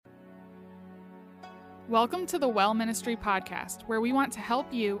Welcome to the Well Ministry Podcast, where we want to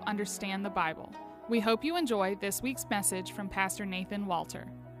help you understand the Bible. We hope you enjoy this week's message from Pastor Nathan Walter.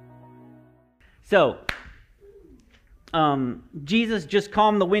 So, Jesus just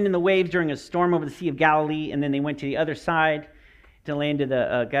calmed the wind and the waves during a storm over the Sea of Galilee, and then they went to the other side, to the land of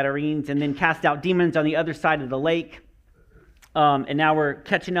the Gadarenes, and then cast out demons on the other side of the lake. And now we're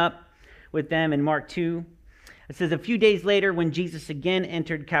catching up with them in Mark 2. It says, a few days later, when Jesus again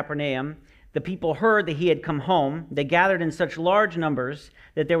entered Capernaum, the people heard that he had come home. They gathered in such large numbers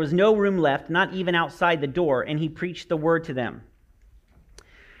that there was no room left, not even outside the door, and he preached the word to them.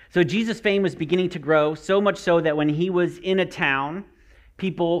 So Jesus' fame was beginning to grow, so much so that when he was in a town,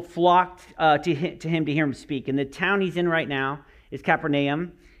 people flocked to him to hear him speak. And the town he's in right now is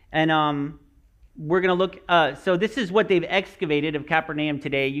Capernaum. And we're going to look, so this is what they've excavated of Capernaum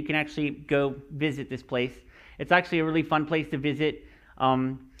today. You can actually go visit this place. It's actually a really fun place to visit.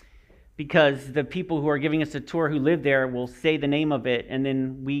 Because the people who are giving us a tour who live there will say the name of it, and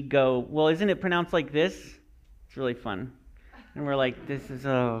then we go, well, isn't it pronounced like this? It's really fun. And we're like, this is,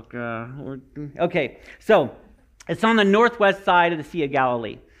 oh, God. Okay, so it's on the northwest side of the Sea of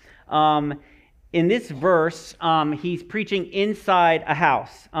Galilee. In this verse, he's preaching inside a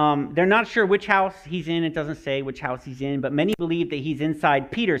house. They're not sure which house he's in. It doesn't say which house he's in, but many believe that he's inside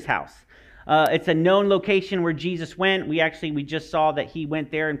Peter's house. It's a known location where Jesus went. We just saw that he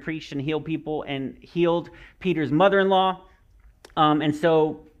went there and preached and healed people and healed Peter's mother-in-law. And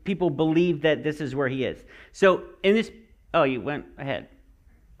so people believe that this is where he is. So in this, oh, you went ahead.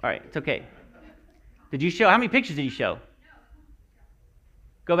 All right, it's okay. Did you show, how many pictures did you show?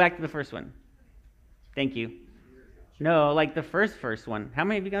 Go back to the first one. Thank you. No, like the first one. How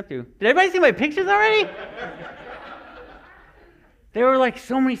many have you gone through? Did everybody see my pictures already? There were like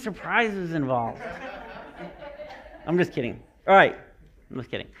so many surprises involved. I'm just kidding. All right. I'm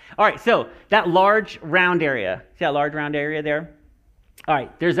just kidding. All right. So that large round area. See that large round area there? All right.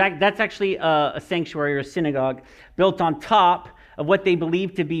 That's actually a sanctuary or a synagogue built on top of what they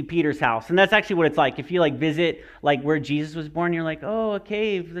believe to be Peter's house. And that's actually what it's like. If you visit where Jesus was born, you're like, oh, a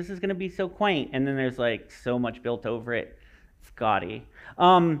cave. This is going to be so quaint. And then there's so much built over it. It's gaudy.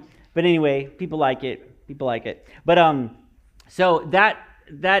 But anyway, people like it. But so that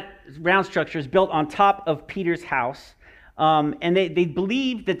round structure is built on top of Peter's house, and they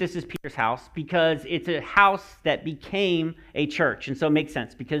believe that this is Peter's house because it's a house that became a church, and so it makes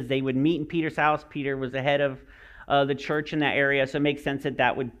sense because they would meet in Peter's house. Peter was the head of the church in that area, so it makes sense that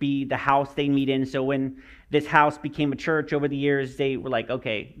that would be the house they meet in. So when this house became a church over the years, they were like,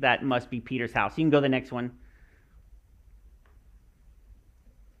 okay, that must be Peter's house. You can go to the next one.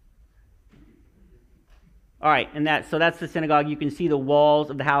 All right, and so that's the synagogue. You can see the walls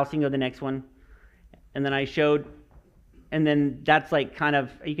of the house. You can go to the next one. And then I showed, and then that's you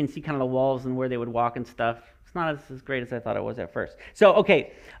can see kind of the walls and where they would walk and stuff. It's not as great as I thought it was at first. So,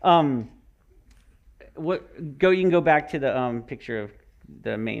 okay, you can go back to the picture of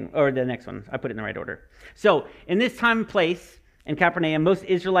the main, or the next one. I put it in the right order. So, in this time and place in Capernaum, most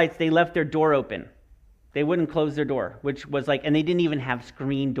Israelites, they left their door open. They wouldn't close their door, which was and they didn't even have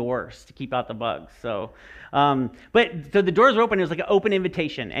screen doors to keep out the bugs. So the doors were open. It was like an open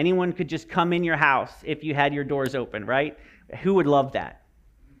invitation. Anyone could just come in your house if you had your doors open, right? Who would love that?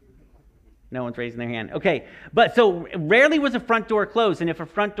 No one's raising their hand. Okay, but so rarely was a front door closed. And if a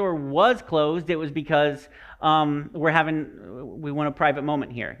front door was closed, it was because we want a private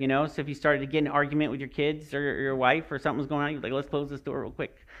moment here, So if you started to get an argument with your kids or your wife or something was going on, you're like, let's close this door real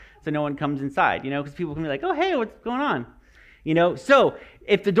quick so no one comes inside, because people can be like, oh, hey, what's going on? So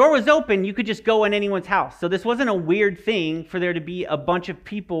if the door was open, you could just go in anyone's house. So this wasn't a weird thing for there to be a bunch of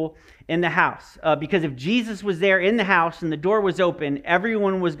people in the house. Because if Jesus was there in the house and the door was open,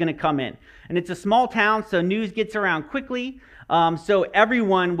 everyone was going to come in. And it's a small town, so news gets around quickly. So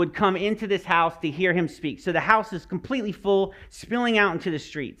everyone would come into this house to hear him speak. So the house is completely full, spilling out into the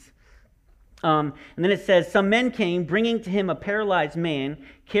streets. And then it says, some men came, bringing to him a paralyzed man,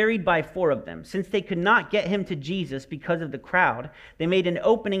 carried by 4 of them. Since they could not get him to Jesus because of the crowd, they made an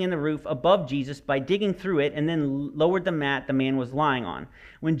opening in the roof above Jesus by digging through it and then lowered the mat the man was lying on.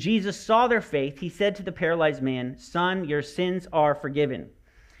 When Jesus saw their faith, he said to the paralyzed man, son, your sins are forgiven.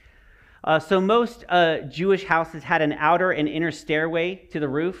 So most Jewish houses had an outer and inner stairway to the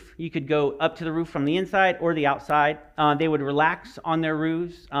roof. You could go up to the roof from the inside or the outside. They would relax on their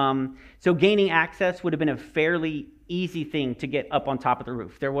roofs. So gaining access would have been a fairly easy thing to get up on top of the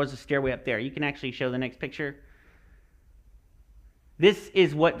roof. There was a stairway up there. You can actually show the next picture. This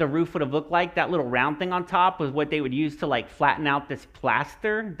is what the roof would have looked like. That little round thing on top was what they would use to flatten out this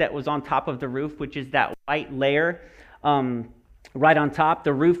plaster that was on top of the roof, which is that white layer. right on top.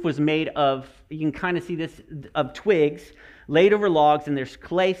 The roof was made of, you can kind of see this, of twigs laid over logs, and there's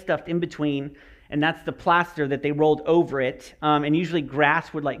clay stuffed in between, and that's the plaster that they rolled over it. And usually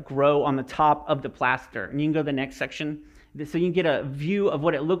grass would like grow on the top of the plaster. And you can go to the next section. So you can get a view of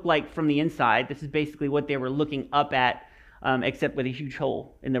what it looked like from the inside. This is basically what they were looking up at, except with a huge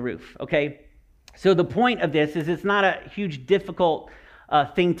hole in the roof, okay? So the point of this is it's not a huge, difficult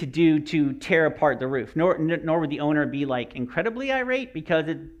thing to do to tear apart the roof, nor would the owner be like incredibly irate, because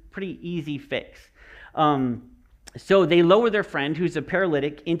it's pretty easy fix. So they lower their friend, who's a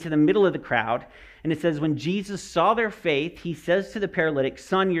paralytic, into the middle of the crowd. And it says, when Jesus saw their faith, he says to the paralytic,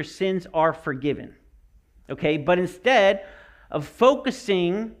 "Son, your sins are forgiven." Okay, but instead of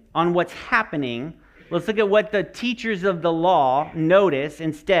focusing on what's happening, let's look at what the teachers of the law notice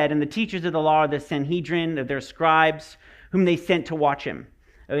instead. And the teachers of the law are the Sanhedrin, their scribes, whom they sent to watch him.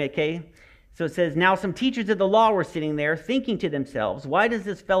 Okay, so it says, now some teachers of the law were sitting there thinking to themselves, why does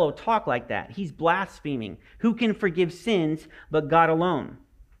this fellow talk like that? He's blaspheming. Who can forgive sins but God alone?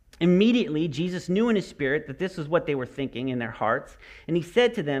 Immediately, Jesus knew in his spirit that this was what they were thinking in their hearts. And he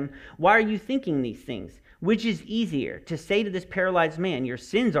said to them, why are you thinking these things? Which is easier, to say to this paralyzed man, your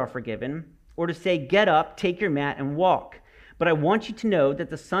sins are forgiven, or to say, get up, take your mat, and walk? But I want you to know that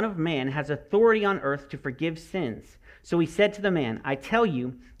the Son of Man has authority on earth to forgive sins. So he said to the man, I tell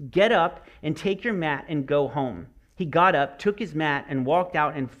you, get up and take your mat and go home. He got up, took his mat, and walked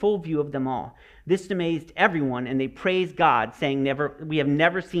out in full view of them all. This amazed everyone, and they praised God, saying, we have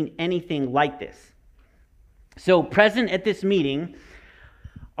never seen anything like this. So present at this meeting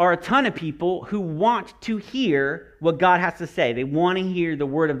are a ton of people who want to hear what God has to say. They want to hear the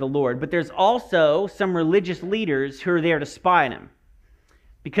word of the Lord. But there's also some religious leaders who are there to spy on him,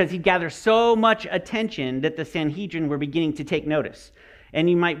 because he gathers so much attention that the Sanhedrin were beginning to take notice. And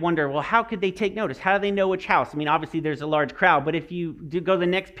you might wonder, well, how could they take notice? How do they know which house? I mean, obviously there's a large crowd, but if you do go to the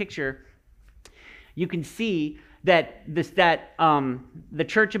next picture, you can see that the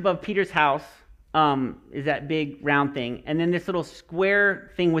church above Peter's house is that big round thing. And then this little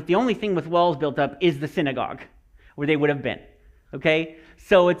square thing with the only thing with walls built up is the synagogue where they would have been. Okay?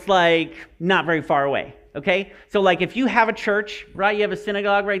 So it's like not very far away. Okay? So like if you have a church, right, you have a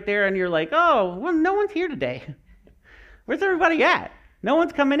synagogue right there, and you're like, oh, well, no one's here today. Where's everybody at? No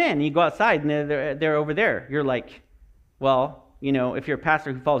one's coming in. You go outside and they're over there. You're like, well, you know, if you're a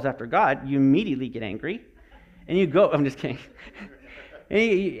pastor who follows after God, you immediately get angry. And you go, I'm just kidding.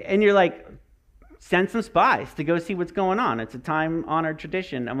 and you're like, send some spies to go see what's going on. It's a time-honored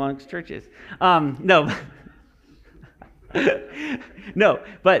tradition amongst churches. No. No,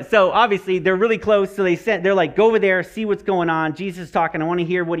 but so obviously they're really close, so they're like, go over there, see what's going on. Jesus is talking, I want to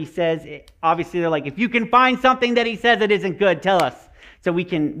hear what he says. Obviously they're like, if you can find something that he says that isn't good, tell us, so we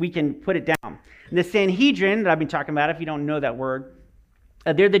can put it down. And the Sanhedrin that I've been talking about, if you don't know that word,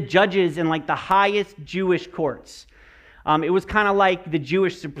 they're the judges in like the highest Jewish courts. It was kind of like the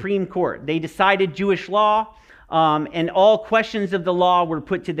Jewish Supreme Court. They decided Jewish law, and all questions of the law were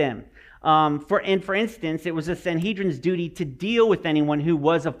put to them. For instance, it was the Sanhedrin's duty to deal with anyone who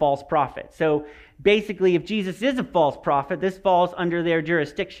was a false prophet. So basically, if Jesus is a false prophet, this falls under their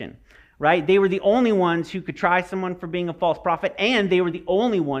jurisdiction, right? They were the only ones who could try someone for being a false prophet, and they were the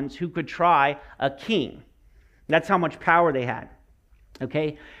only ones who could try a king. That's how much power they had,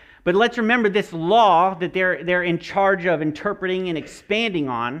 okay? But let's remember this law that they're in charge of interpreting and expanding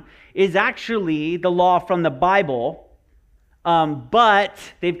on is actually the law from the Bible. But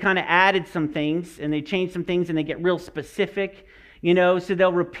they've kind of added some things, and they changed some things, and they get real specific, you know, so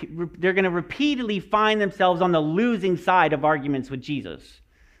they're going to repeatedly find themselves on the losing side of arguments with Jesus,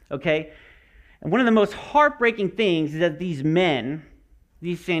 okay? And one of the most heartbreaking things is that these men,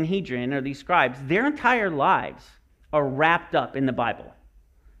 these Sanhedrin, or these scribes, their entire lives are wrapped up in the Bible.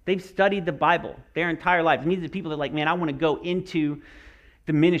 They've studied the Bible their entire lives. And these are people that are like, man, I want to go into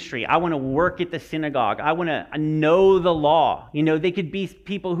the ministry. I want to work at the synagogue. I want to know the law. You know, they could be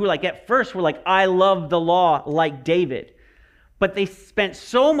people who like at first were like, I love the law like David. But they spent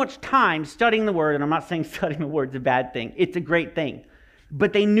so much time studying the word, and I'm not saying studying the word is a bad thing. It's a great thing.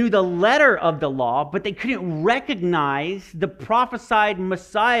 But they knew the letter of the law, but they couldn't recognize the prophesied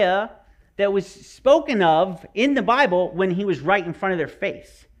Messiah that was spoken of in the Bible when he was right in front of their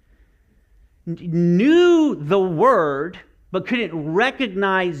face. Knew the word, but couldn't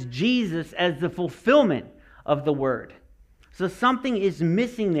recognize Jesus as the fulfillment of the word. So something is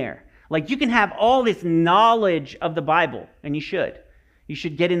missing there. Like you can have all this knowledge of the Bible, and you should. You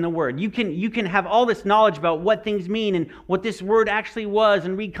should get in the word. You can have all this knowledge about what things mean and what this word actually was,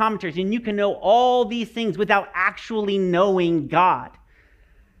 and read commentaries, and you can know all these things without actually knowing God.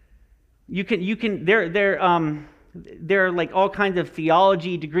 there are like all kinds of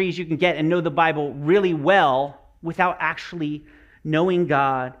theology degrees you can get and know the Bible really well without actually knowing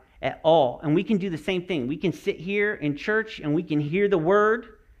God at all. And we can do the same thing. We can sit here in church and we can hear the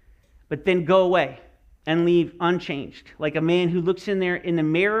word, but then go away and leave unchanged. Like a man who looks in there in the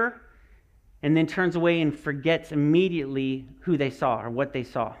mirror and then turns away and forgets immediately who they saw or what they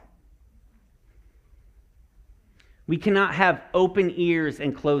saw. We cannot have open ears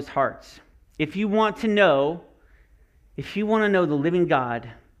and closed hearts. If you want to know the living God,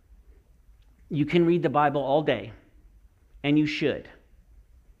 you can read the Bible all day, and you should.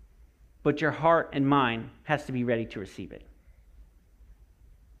 But your heart and mind has to be ready to receive it.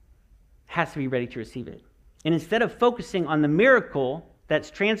 Has to be ready to receive it. And instead of focusing on the miracle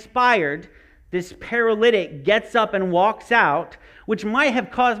that's transpired, this paralytic gets up and walks out, which might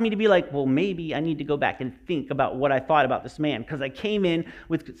have caused me to be like, well, maybe I need to go back and think about what I thought about this man, because I came in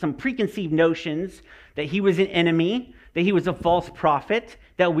with some preconceived notions that he was an enemy, that he was a false prophet,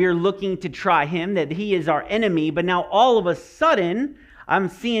 that we're looking to try him, that he is our enemy. But now all of a sudden, I'm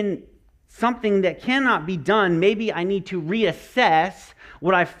seeing something that cannot be done. Maybe I need to reassess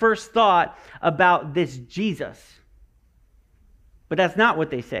what I first thought about this Jesus. But that's not what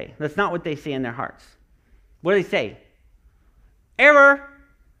they say. That's not what they say in their hearts. What do they say? Error.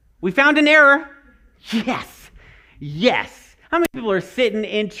 We found an error. Yes. Yes. How many people are sitting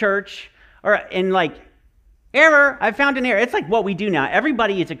in church and like, error, I found an error. It's like what we do now.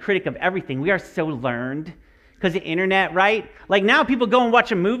 Everybody is a critic of everything. We are so learned because the internet, right? Like now people go and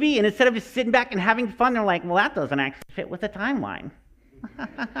watch a movie, and instead of just sitting back and having fun, they're like, well, that doesn't actually fit with the timeline.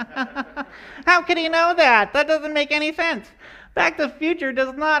 How could he know that? That doesn't make any sense. Back to the Future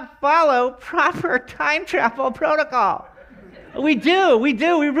does not follow proper time travel protocol. We do. We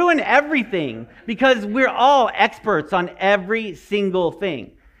ruin everything because we're all experts on every single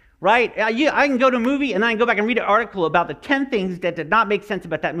thing, right? I can go to a movie and then I can go back and read an article about the 10 things that did not make sense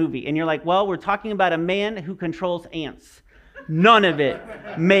about that movie. And you're like, well, we're talking about a man who controls ants. None of it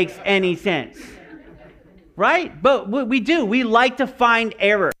makes any sense. Right? But we do. We like to find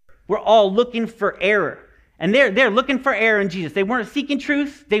error. We're all looking for error. And they're looking for error in Jesus. They weren't seeking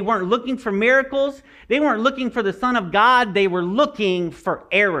truth. They weren't looking for miracles. They weren't looking for the Son of God. They were looking for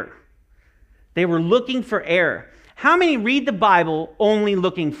error. They were looking for error. How many read the Bible only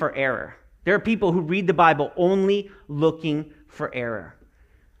looking for error? There are people who read the Bible only looking for error.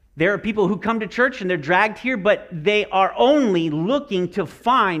 There are people who come to church and they're dragged here, but they are only looking to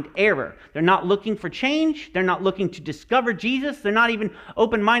find error. They're not looking for change. They're not looking to discover Jesus. They're not even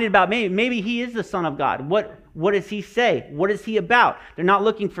open-minded about maybe he is the Son of God. What does he say? What is he about? They're not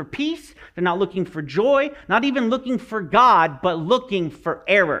looking for peace. They're not looking for joy. Not even looking for God, but looking for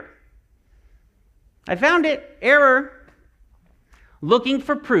error. I found it. Error. Looking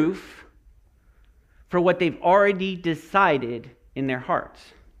for proof for what they've already decided in their hearts.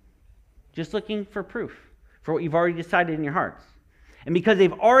 Just looking for proof for what you've already decided in your hearts. And because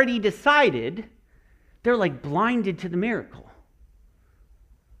they've already decided, they're like blinded to the miracle.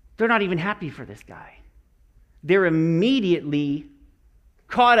 They're not even happy for this guy. They're immediately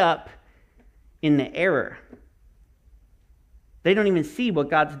caught up in the error. They don't even see what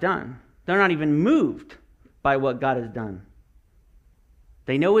God's done. They're not even moved by what God has done.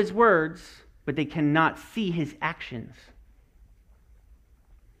 They know his words, but they cannot see his actions.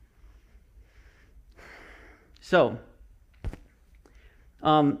 So,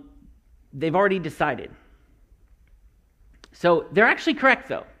 they've already decided. So, they're actually correct,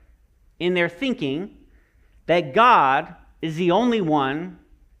 though, in their thinking that God is the only one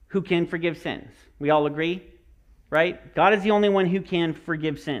who can forgive sins. We all agree, right? God is the only one who can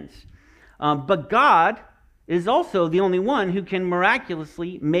forgive sins. But God is also the only one who can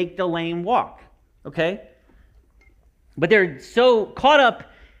miraculously make the lame walk, okay? But they're so caught up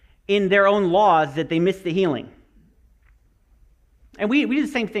in their own laws that they miss the healing. And we do the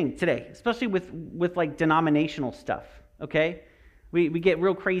same thing today, especially with like denominational stuff, okay? We get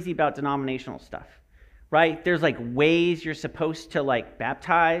real crazy about denominational stuff, right? There's like ways you're supposed to like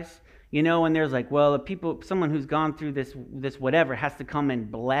baptize, you know, and there's like, well, someone who's gone through this whatever has to come and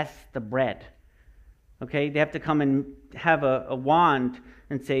bless the bread, okay? They have to come and have a wand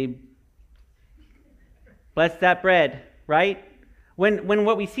and say, bless that bread, right? When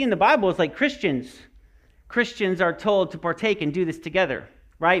what we see in the Bible is like Christians are told to partake and do this together,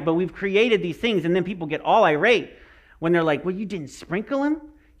 right? But we've created these things, and then people get all irate when they're like, well, you didn't sprinkle him?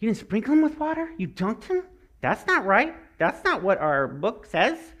 You didn't sprinkle him with water? You dunked him? That's not right. That's not what our book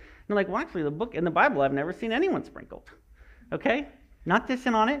says. And they're like, well, actually, the book in the Bible, I've never seen anyone sprinkled. Okay? Not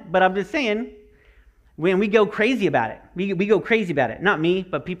dissing on it, but I'm just saying, when we go crazy about it, we go crazy about it. Not me,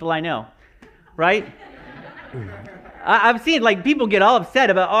 but people I know, right? I've seen like people get all upset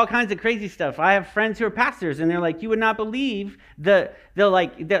about all kinds of crazy stuff. I have friends who are pastors, and they're like, you would not believe they'll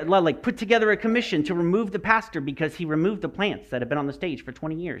put together a commission to remove the pastor because he removed the plants that have been on the stage for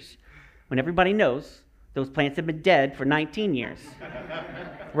 20 years, when everybody knows those plants have been dead for 19 years,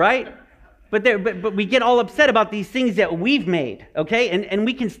 right? But we get all upset about these things that we've made, okay? And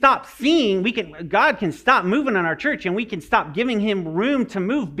we can stop seeing, God can stop moving on our church, and we can stop giving him room to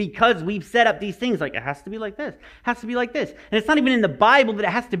move because we've set up these things like it has to be like this, has to be like this. And it's not even in the Bible that it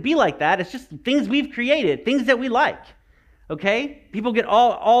has to be like that. It's just things we've created, things that we like, okay? People get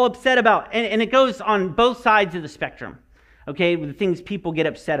all upset about, and it goes on both sides of the spectrum, okay? The things people get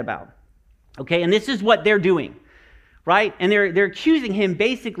upset about, okay? And this is what they're doing. Right? And they're accusing him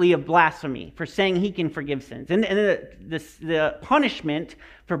basically of blasphemy for saying he can forgive sins. And the punishment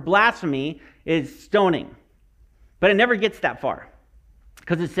for blasphemy is stoning. But it never gets that far.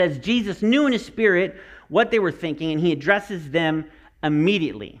 Because it says Jesus knew in his spirit what they were thinking, and he addresses them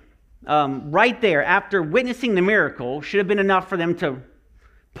immediately. Right there, after witnessing the miracle, should have been enough for them to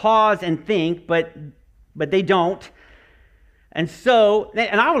pause and think, but they don't. And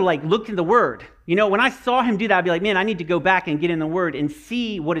I would look in the Word. You know, when I saw him do that, I'd be like, man, I need to go back and get in the Word and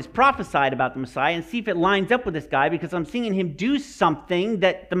see what is prophesied about the Messiah and see if it lines up with this guy, because I'm seeing him do something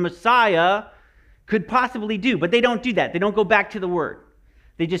that the Messiah could possibly do. But they don't do that. They don't go back to the Word.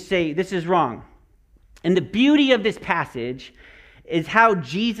 They just say, this is wrong. And the beauty of this passage is how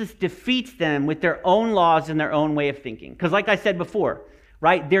Jesus defeats them with their own laws and their own way of thinking. Because like I said before,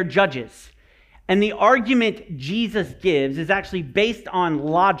 right, they're judges. And the argument Jesus gives is actually based on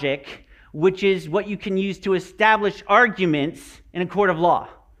logic, which is what you can use to establish arguments in a court of law.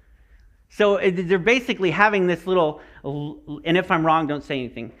 So they're basically having this little, and if I'm wrong, don't say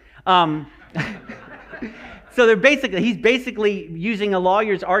anything. So he's basically using a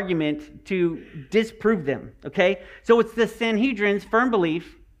lawyer's argument to disprove them, okay? So it's the Sanhedrin's firm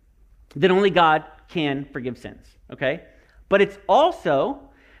belief that only God can forgive sins, okay? But it's also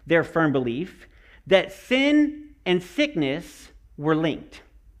their firm belief that sin and sickness were linked,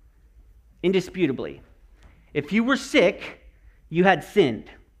 indisputably. If you were sick, you had sinned.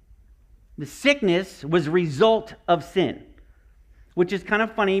 The sickness was a result of sin, which is kind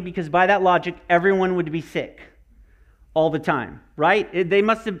of funny because by that logic, everyone would be sick all the time, right? They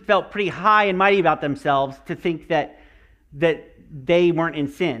must have felt pretty high and mighty about themselves to think that they weren't in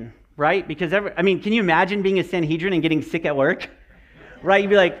sin, right? Because, can you imagine being a Sanhedrin and getting sick at work, right? You'd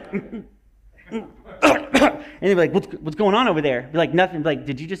be like, and they'd be like, what's going on over there? Be like, nothing. Be like,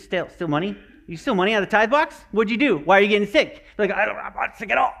 did you just steal money? You steal money out of the tithe box? What'd you do? Why are you getting sick? Be like, I'm not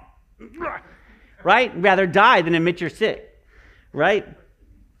sick at all. Right? Rather die than admit you're sick. Right?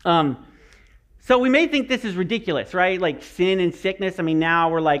 So we may think this is ridiculous, right? Like sin and sickness. Now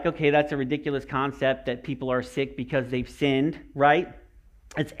we're like, okay, that's a ridiculous concept that people are sick because they've sinned, right?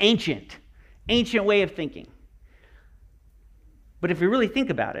 It's ancient way of thinking. But if we really think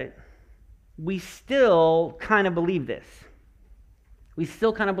about it, we still kind of believe this. We say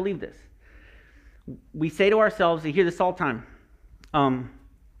to ourselves, we hear this all the time, and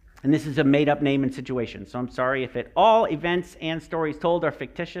this is a made-up name and situation, so I'm sorry if all events and stories told are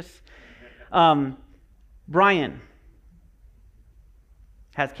fictitious. Brian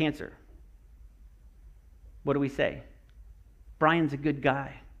has cancer. What do we say? Brian's a good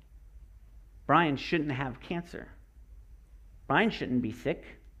guy. Brian shouldn't have cancer. Brian shouldn't be sick.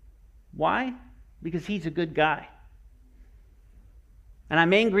 Why? Because he's a good guy. And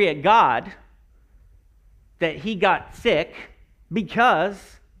I'm angry at God that he got sick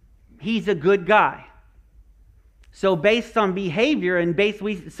because he's a good guy. So based on behavior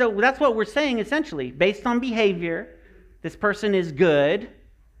so that's what we're saying essentially. Based on behavior, this person is good.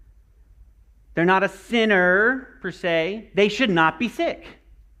 They're not a sinner per se. They should not be sick.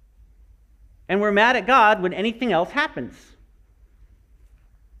 And we're mad at God when anything else happens.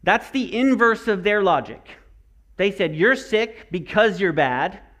 That's the inverse of their logic. They said, you're sick because you're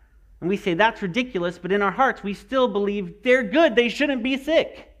bad. And we say, that's ridiculous, but in our hearts, we still believe they're good. They shouldn't be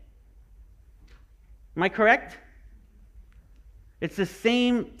sick. Am I correct? It's the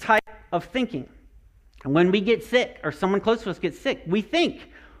same type of thinking. And when we get sick, or someone close to us gets sick, we think,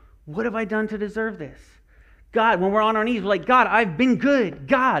 what have I done to deserve this? God, when we're on our knees, we're like, God, I've been good.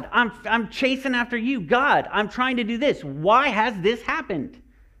 God, I'm chasing after you. God, I'm trying to do this. Why has this happened?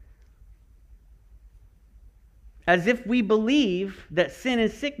 As if we believe that sin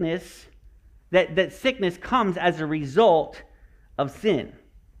and sickness, that sickness comes as a result of sin.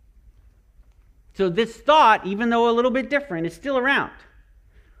 So this thought, even though a little bit different, is still around.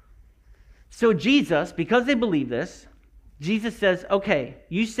 So Jesus, because they believe this, Jesus says, okay,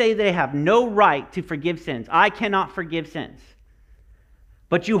 you say they have no right to forgive sins. I cannot forgive sins.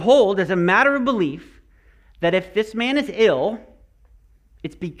 But you hold as a matter of belief that if this man is ill,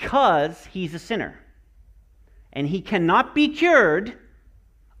 it's because he's a sinner. And he cannot be cured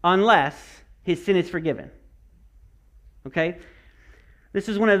unless his sin is forgiven. Okay? This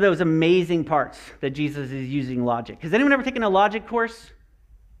is one of those amazing parts that Jesus is using logic. Has anyone ever taken a logic course?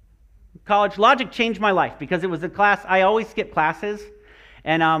 College? Logic changed my life because it was a class, I always skip classes.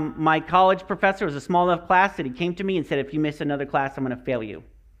 And my college professor was a small enough class that he came to me and said, if you miss another class, I'm going to fail you.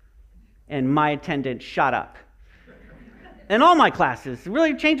 And my attendance shot up. And all my classes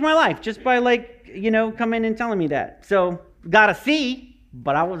really changed my life just by coming and telling me that. So got a C,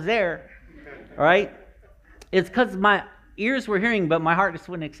 but I was there. All right? It's because my ears were hearing, but my heart just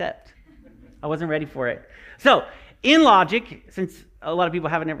wouldn't accept. I wasn't ready for it. So in logic, since a lot of people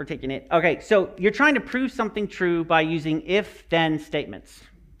haven't ever taken it, okay, so you're trying to prove something true by using if-then statements.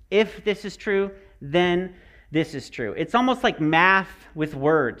 If this is true, then this is true. It's almost like math with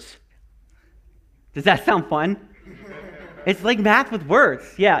words. Does that sound fun? It's like math with words.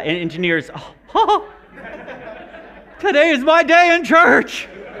 Yeah, and engineers, today is my day in church.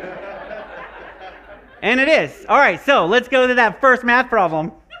 And it is. All right, so let's go to that first math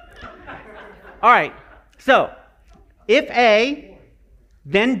problem. All right, so if A,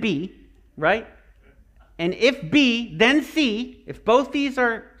 then B, right? And if B, then C, if both these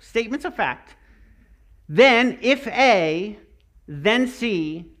are statements of fact, then if A, then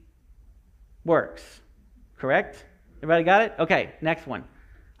C works. Correct? Everybody got it? Okay, next one,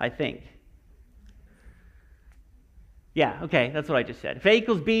 I think. Yeah, okay, that's what I just said. If A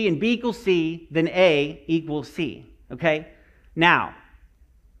equals B and B equals C, then A equals C, okay? Now,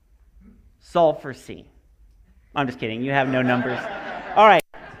 solve for C. I'm just kidding, you have no numbers. All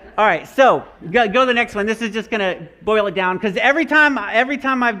right, so go to the next one. This is just going to boil it down, because every time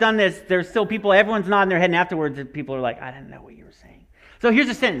I've done this, there's still people, everyone's nodding their head, and afterwards people are like, I didn't know what you were saying. So here's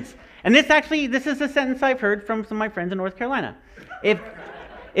a sentence. And this is a sentence I've heard from some of my friends in North Carolina.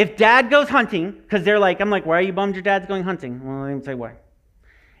 If dad goes hunting, because I'm like, why are you bummed your dad's going hunting? Well, let me say why.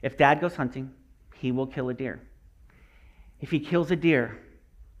 If dad goes hunting, he will kill a deer. If he kills a deer,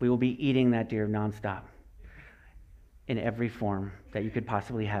 we will be eating that deer nonstop in every form that you could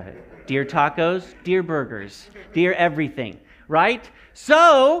possibly have it. Deer tacos, deer burgers, deer everything, right?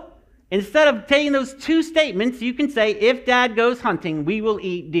 So instead of taking those two statements, you can say, if dad goes hunting, we will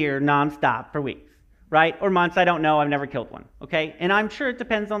eat deer nonstop for weeks. Right? Or months, I don't know, I've never killed one, okay? And I'm sure it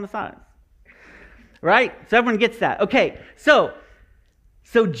depends on the size, right? So everyone gets that. Okay, so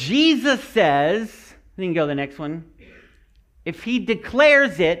Jesus says, you can go to the next one, if he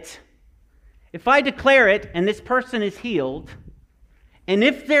declares it, if I declare it and this person is healed, and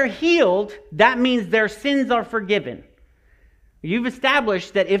if they're healed, that means their sins are forgiven. You've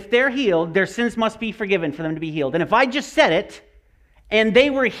established that if they're healed, their sins must be forgiven for them to be healed. And if I just said it, and they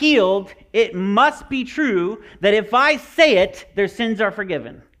were healed, it must be true that if I say it, their sins are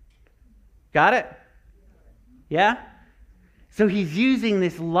forgiven. Got it? Yeah? So he's using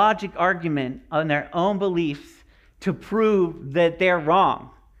this logic argument on their own beliefs to prove that they're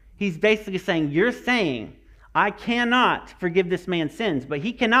wrong. He's basically saying, you're saying, I cannot forgive this man's sins, but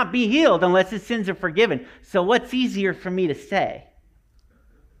he cannot be healed unless his sins are forgiven. So what's easier for me to say?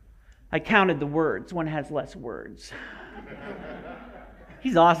 I counted the words. One has less words.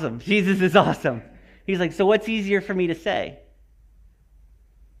 He's awesome. Jesus is awesome. He's like, so what's easier for me to say?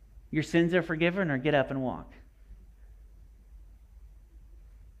 Your sins are forgiven, or get up and walk?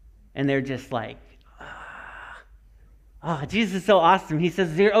 And they're just like, Jesus is so awesome. He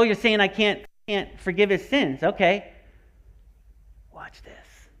says, you're saying I can't forgive his sins. Okay. Watch this.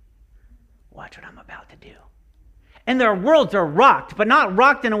 Watch what I'm about to do. And their worlds are rocked, but not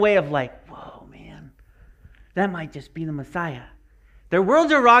rocked in a way of like, whoa, man, that might just be the Messiah. Their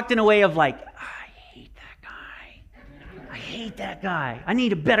worlds are rocked in a way of like, I hate that guy. I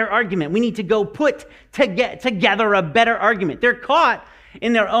need a better argument. We need to go put together a better argument. They're caught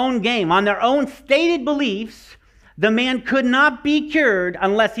in their own game. On their own stated beliefs, the man could not be cured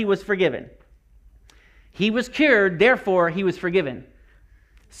unless he was forgiven. He was cured, therefore he was forgiven.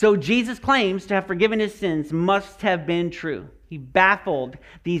 So Jesus' claims to have forgiven his sins must have been true. He baffled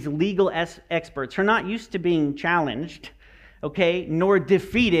these legal experts who are not used to being challenged, okay, nor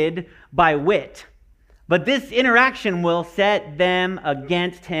defeated by wit. But this interaction will set them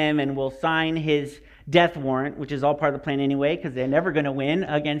against him and will sign his death warrant, which is all part of the plan anyway, because they're never going to win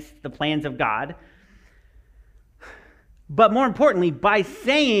against the plans of God. But more importantly, by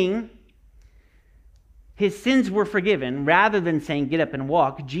saying his sins were forgiven, rather than saying get up and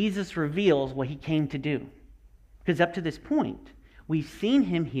walk, Jesus reveals what he came to do. Because up to this point, we've seen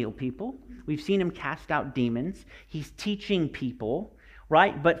him heal people. We've seen him cast out demons. He's teaching people,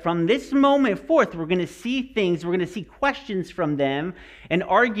 right? But from this moment forth, we're going to see things, we're going to see questions from them and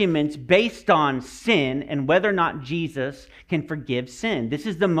arguments based on sin and whether or not Jesus can forgive sin. This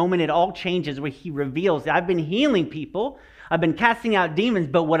is the moment it all changes, where he reveals, I've been healing people, I've been casting out demons,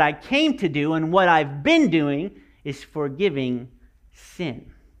 but what I came to do and what I've been doing is forgiving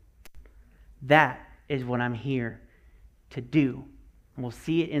sin. That is what I'm here to do. And we'll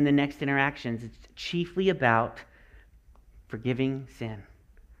see it in the next interactions. It's chiefly about forgiving sin.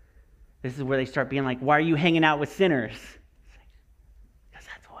 This is where they start being like, why are you hanging out with sinners? Because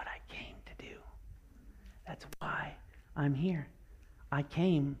that's what I came to do. That's why I'm here. I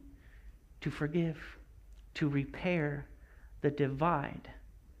came to forgive, to repair the divide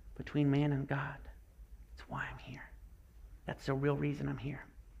between man and God. That's why I'm here. That's the real reason I'm here.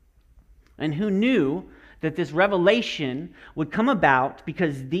 And who knew that this revelation would come about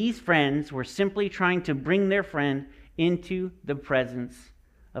because these friends were simply trying to bring their friend into the presence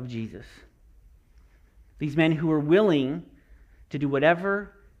of Jesus. These men who were willing to do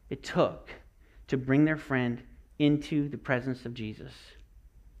whatever it took to bring their friend into the presence of Jesus.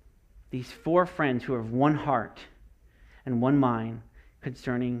 These four friends who have one heart and one mind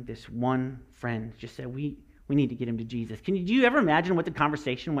concerning this one friend just said, we need to get him to Jesus. Do you ever imagine what the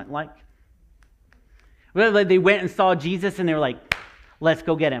conversation went like? Well, they went and saw Jesus and they were like, let's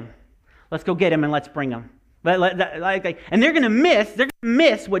go get him. Let's go get him and let's bring him. And they're going to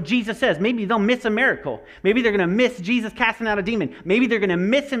miss what Jesus says. Maybe they'll miss a miracle. Maybe they're going to miss Jesus casting out a demon. Maybe they're going to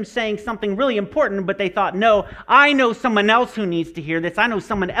miss him saying something really important, but they thought, no, I know someone else who needs to hear this. I know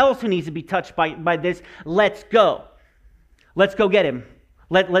someone else who needs to be touched by this. Let's go. Let's go get him.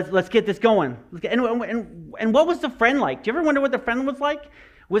 Let's get this going. And what was the friend like? Do you ever wonder what the friend was like?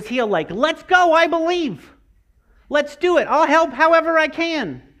 Was he like, let's go, I believe. Let's do it. I'll help however I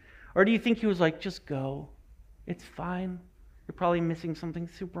can. Or do you think he was like, just go. It's fine. You're probably missing something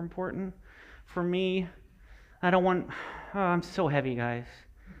super important. For me, I'm so heavy, guys.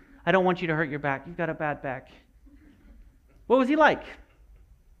 I don't want you to hurt your back. You've got a bad back. What was he like?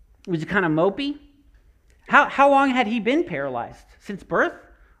 Was he kind of mopey? How long had he been paralyzed? Since birth?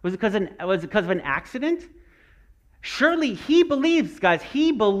 Was it because of an accident? Surely he believes, guys,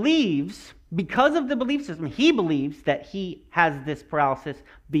 because of the belief system, he believes that he has this paralysis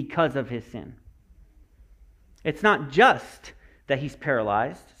because of his sin. It's not just that he's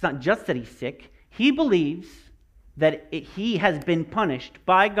paralyzed. It's not just that he's sick. He believes that he has been punished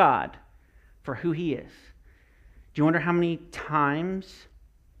by God for who he is. Do you wonder how many times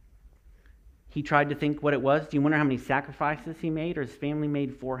he tried to think what it was? Do you wonder how many sacrifices he made or his family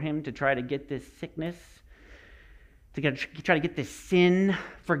made for him to try to get this sickness, to try to get this sin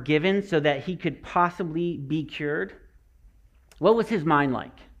forgiven so that he could possibly be cured? What was his mind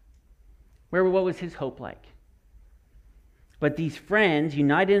like? What was his hope like? But these friends,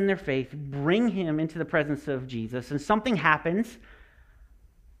 united in their faith, bring him into the presence of Jesus, and something happens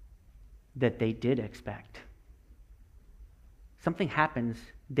that they did expect. Something happens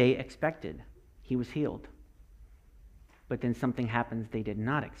they expected. He was healed. But then something happens they did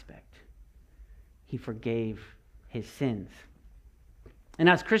not expect. He forgave his sins. And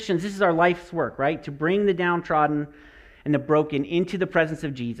as Christians, this is our life's work, right? To bring the downtrodden and the broken into the presence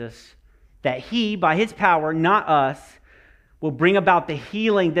of Jesus, that he, by his power, not us, will bring about the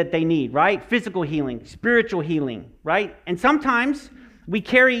healing that they need, right? Physical healing, spiritual healing, right? And sometimes we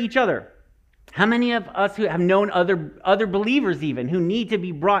carry each other. How many of us who have known other believers even who need to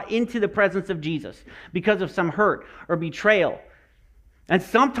be brought into the presence of Jesus because of some hurt or betrayal? And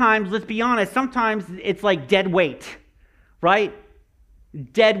sometimes, let's be honest, sometimes it's like dead weight, right?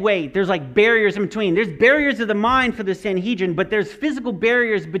 Dead weight. There's like barriers in between. There's barriers of the mind for the Sanhedrin, but there's physical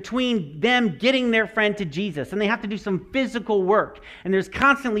barriers between them getting their friend to Jesus. And they have to do some physical work. And there's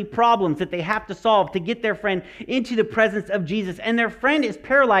constantly problems that they have to solve to get their friend into the presence of Jesus. And their friend is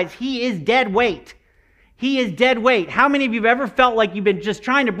paralyzed. He is dead weight. He is dead weight. How many of you have ever felt like you've been just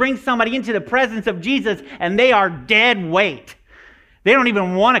trying to bring somebody into the presence of Jesus and they are dead weight? They don't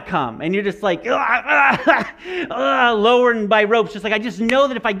even want to come. And you're just like, lowering by ropes. Just like, I just know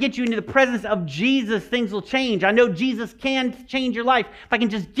that if I get you into the presence of Jesus, things will change. I know Jesus can change your life if I can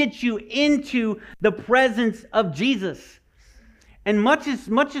just get you into the presence of Jesus. And much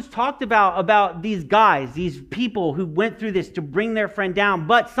is talked about these guys, these people who went through this to bring their friend down.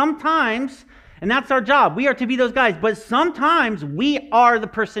 But sometimes, and that's our job, we are to be those guys, but sometimes we are the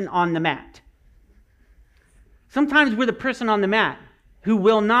person on the mat. Sometimes we're the person on the mat who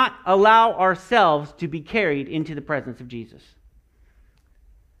will not allow ourselves to be carried into the presence of Jesus.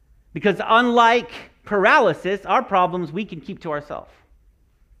 Because unlike paralysis, our problems, we can keep to ourselves.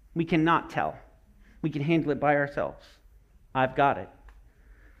 We cannot tell. We can handle it by ourselves. I've got it.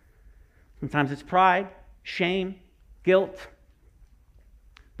 Sometimes it's pride, shame, guilt,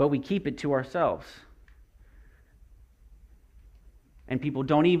 but we keep it to ourselves. And people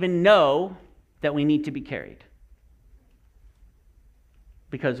don't even know that we need to be carried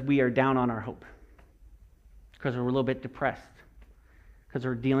because we are down on our hope, because we're a little bit depressed, because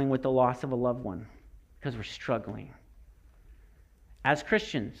we're dealing with the loss of a loved one, because we're struggling. As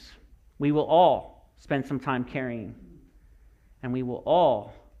Christians, we will all spend some time carrying, and we will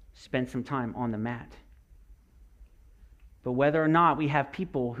all spend some time on the mat. But whether or not we have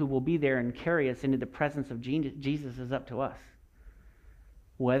people who will be there and carry us into the presence of Jesus is up to us.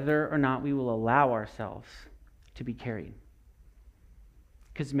 Whether or not we will allow ourselves to be carried.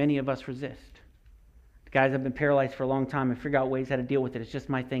 Because many of us resist. The guys have been paralyzed for a long time and figure out ways how to deal with it. It's just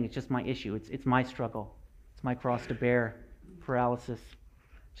my thing. It's just my issue. It's my struggle. It's my cross to bear. Paralysis.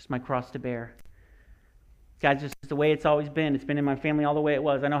 Just my cross to bear. Guys, just the way it's always been. It's been in my family all the way it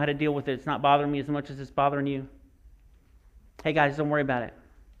was. I know how to deal with it. It's not bothering me as much as it's bothering you. Hey guys, don't worry about it.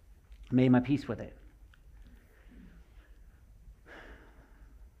 I made my peace with it.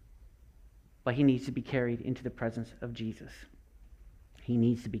 But he needs to be carried into the presence of Jesus. He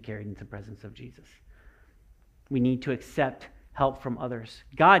needs to be carried into the presence of Jesus. We need to accept help from others.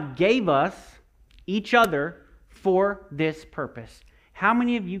 God gave us each other for this purpose. How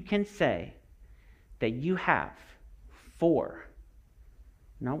many of you can say that you have 4,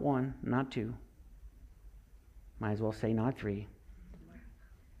 not 1, not 2, might as well say not 3,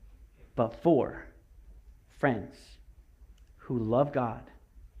 but 4 friends who love God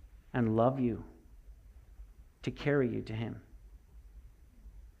and love you to carry you to him,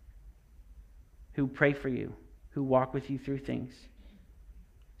 who pray for you, who walk with you through things.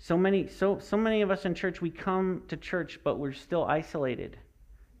 So many of us in church, we come to church, but we're still isolated.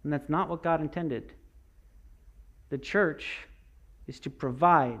 And that's not what God intended. The church is to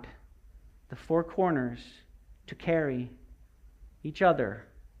provide the 4 corners to carry each other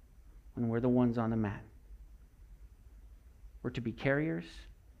when we're the ones on the mat. We're to be carriers,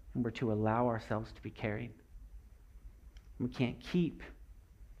 and we're to allow ourselves to be carried. We can't keep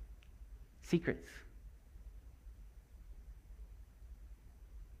secrets.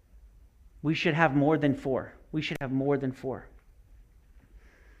 We should have more than 4. We should have more than 4.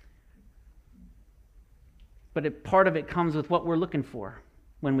 But part of it comes with what we're looking for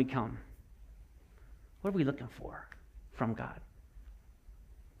when we come. What are we looking for from God?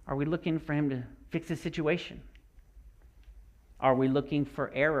 Are we looking for him to fix the situation? Are we looking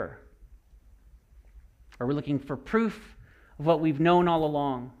for error? Are we looking for proof of what we've known all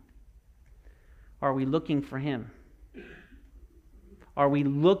along? Are we looking for him? Are we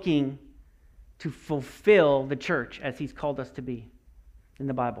looking to fulfill the church as he's called us to be in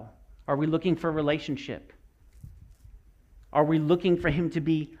the Bible? Are we looking for relationship? Are we looking for him to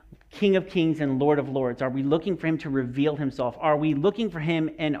be King of Kings and Lord of Lords? Are we looking for him to reveal himself? Are we looking for him,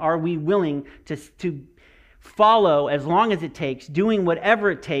 and are we willing to follow as long as it takes, doing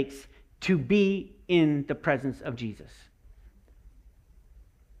whatever it takes to be in the presence of Jesus?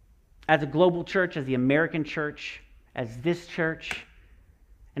 As a global church, as the American church, as this church,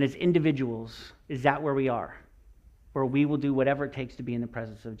 and as individuals, is that where we are? Where we will do whatever it takes to be in the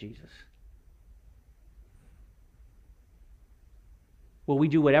presence of Jesus? Will we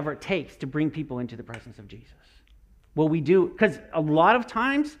do whatever it takes to bring people into the presence of Jesus? Will we do, because a lot of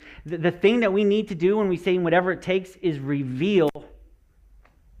times, the thing that we need to do when we say whatever it takes is reveal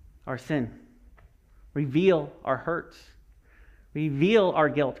our sin, reveal our hurts, reveal our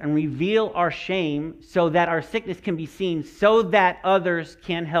guilt, and reveal our shame so that our sickness can be seen, so that others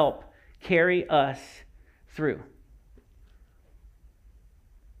can help carry us through.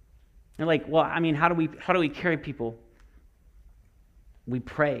 They're like, well, I mean, how do we carry people? We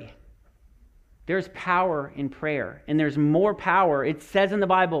pray. There's power in prayer, and there's more power. It says in the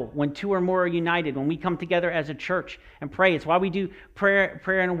Bible, when 2 or more are united, when we come together as a church and pray. It's why we do prayer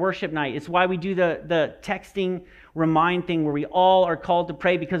and worship night. It's why we do the texting remind thing where we all are called to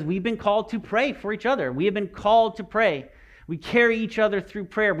pray, because we've been called to pray for each other. We have been called to pray. We carry each other through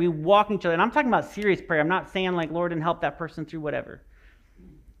prayer. We walk each other. And I'm talking about serious prayer. I'm not saying like, Lord, and help that person through whatever.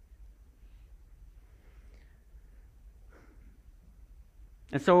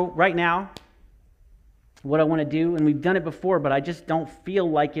 And so right now, what I want to do, and we've done it before, but I just don't feel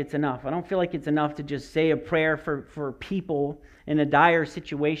like it's enough. I don't feel like it's enough to just say a prayer for people in a dire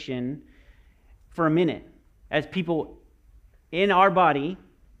situation for a minute. As people in our body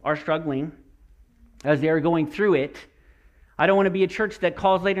are struggling, as they are going through it, I don't want to be a church that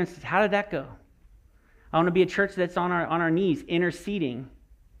calls later and says, how did that go? I want to be a church that's on our knees, interceding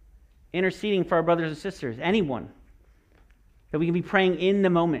for our brothers and sisters, anyone. That we can be praying in the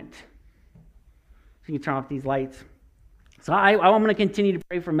moment. So you can turn off these lights. So I'm going to continue to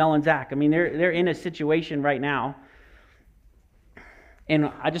pray for Mel and Zach. I mean, they're in a situation right now. And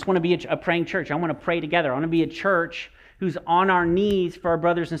I just want to be a praying church. I want to pray together. I want to be a church who's on our knees for our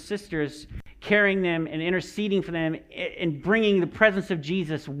brothers and sisters, carrying them and interceding for them and bringing the presence of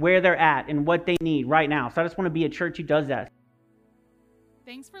Jesus where they're at and what they need right now. So I just want to be a church who does that.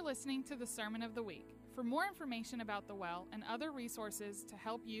 Thanks for listening to the Sermon of the Week. For more information about The Well and other resources to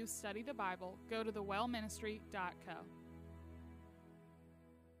help you study the Bible, go to thewellministry.co.